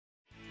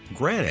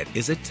Granite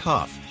is a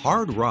tough,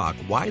 hard rock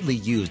widely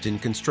used in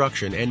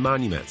construction and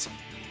monuments.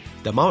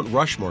 The Mount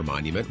Rushmore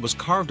monument was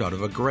carved out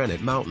of a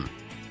granite mountain.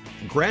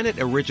 Granite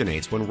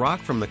originates when rock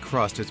from the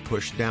crust is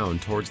pushed down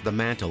towards the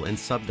mantle and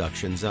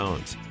subduction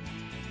zones.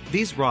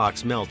 These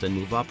rocks melt and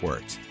move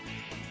upwards.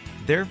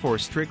 Therefore,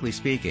 strictly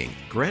speaking,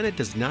 granite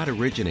does not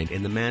originate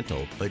in the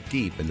mantle, but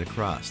deep in the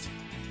crust.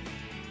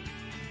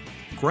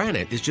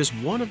 Granite is just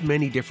one of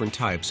many different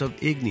types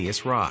of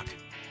igneous rock.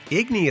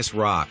 Igneous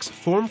rocks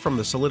form from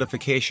the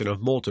solidification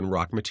of molten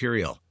rock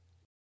material.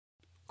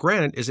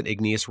 Granite is an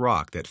igneous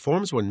rock that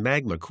forms when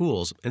magma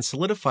cools and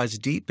solidifies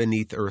deep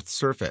beneath Earth's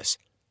surface.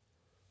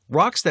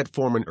 Rocks that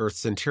form in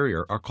Earth's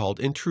interior are called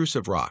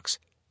intrusive rocks.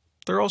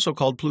 They're also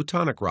called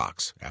plutonic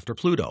rocks, after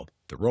Pluto,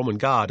 the Roman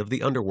god of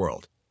the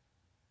underworld.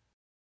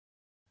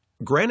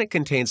 Granite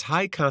contains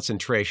high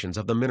concentrations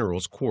of the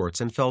minerals quartz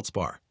and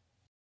feldspar.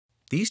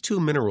 These two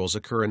minerals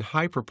occur in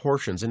high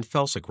proportions in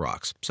felsic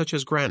rocks, such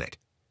as granite.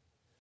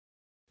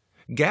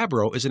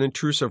 Gabbro is an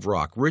intrusive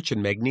rock rich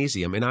in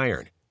magnesium and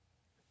iron.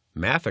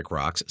 Mafic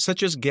rocks,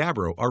 such as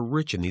gabbro, are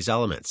rich in these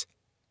elements.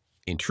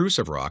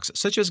 Intrusive rocks,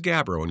 such as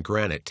gabbro and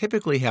granite,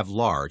 typically have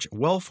large,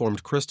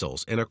 well-formed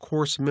crystals and a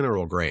coarse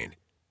mineral grain.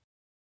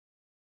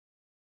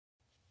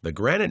 The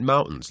granite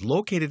mountains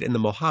located in the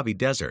Mojave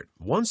Desert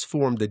once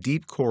formed the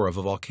deep core of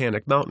a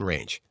volcanic mountain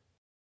range.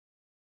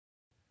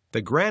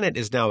 The granite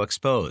is now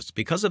exposed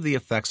because of the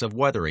effects of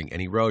weathering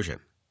and erosion.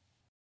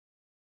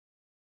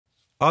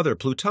 Other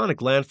plutonic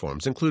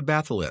landforms include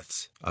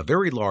batholiths, a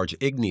very large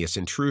igneous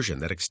intrusion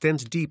that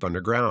extends deep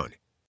underground.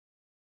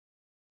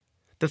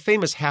 The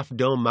famous Half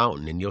Dome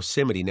Mountain in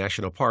Yosemite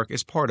National Park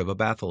is part of a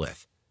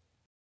batholith.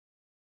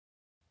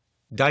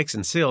 Dikes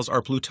and sills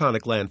are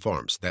plutonic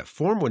landforms that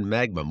form when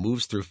magma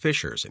moves through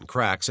fissures and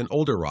cracks in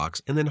older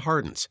rocks and then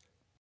hardens.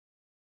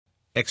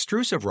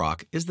 Extrusive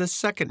rock is the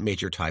second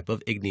major type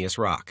of igneous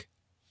rock.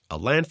 A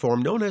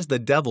landform known as the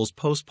Devil's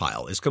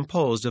Postpile is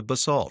composed of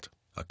basalt,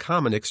 a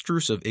common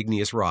extrusive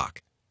igneous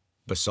rock.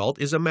 Basalt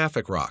is a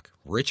mafic rock,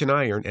 rich in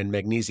iron and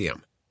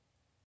magnesium.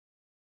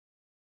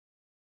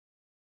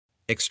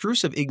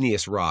 Extrusive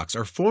igneous rocks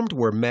are formed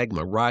where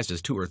magma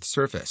rises to Earth's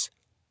surface.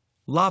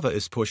 Lava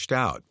is pushed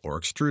out or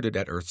extruded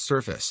at Earth's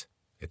surface.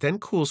 It then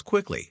cools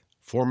quickly,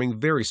 forming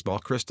very small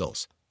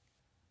crystals.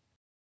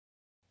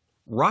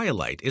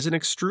 Rhyolite is an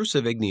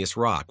extrusive igneous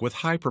rock with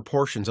high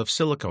proportions of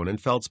silicon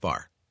and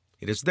feldspar.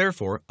 It is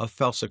therefore a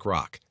felsic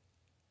rock.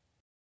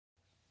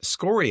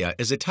 Scoria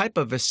is a type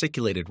of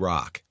vesiculated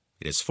rock.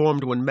 It is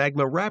formed when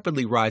magma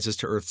rapidly rises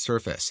to Earth's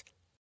surface.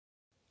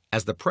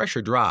 As the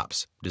pressure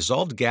drops,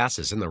 dissolved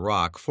gases in the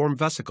rock form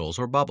vesicles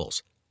or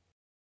bubbles.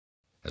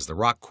 As the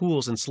rock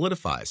cools and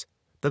solidifies,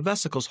 the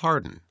vesicles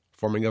harden,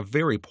 forming a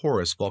very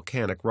porous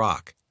volcanic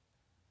rock.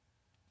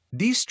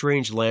 These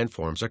strange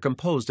landforms are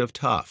composed of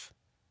tuff.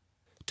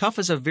 Tuff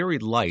is a very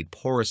light,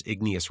 porous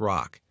igneous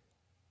rock.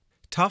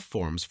 Tuff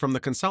forms from the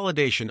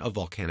consolidation of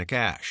volcanic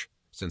ash,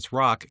 since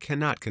rock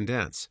cannot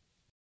condense.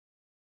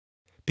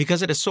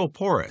 Because it is so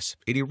porous,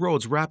 it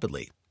erodes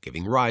rapidly,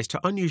 giving rise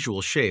to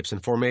unusual shapes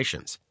and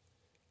formations.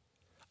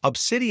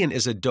 Obsidian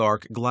is a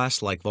dark,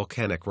 glass-like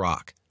volcanic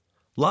rock.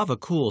 Lava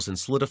cools and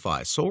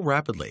solidifies so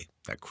rapidly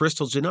that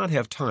crystals do not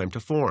have time to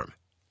form.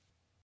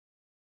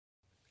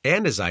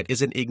 Andesite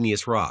is an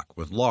igneous rock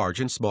with large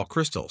and small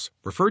crystals,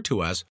 referred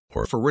to as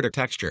porphyritic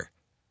texture.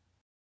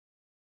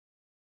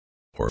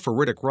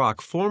 Porphyritic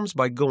rock forms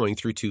by going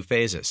through two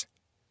phases.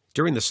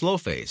 During the slow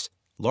phase,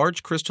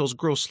 large crystals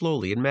grow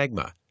slowly in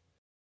magma.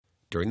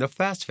 During the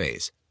fast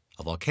phase,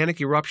 a volcanic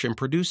eruption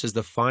produces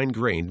the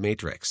fine-grained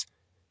matrix.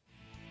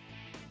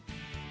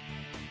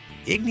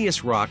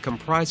 Igneous rock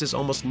comprises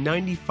almost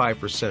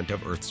 95%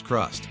 of Earth's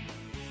crust.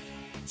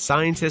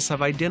 Scientists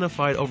have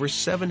identified over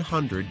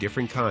 700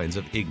 different kinds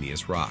of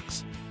igneous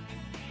rocks.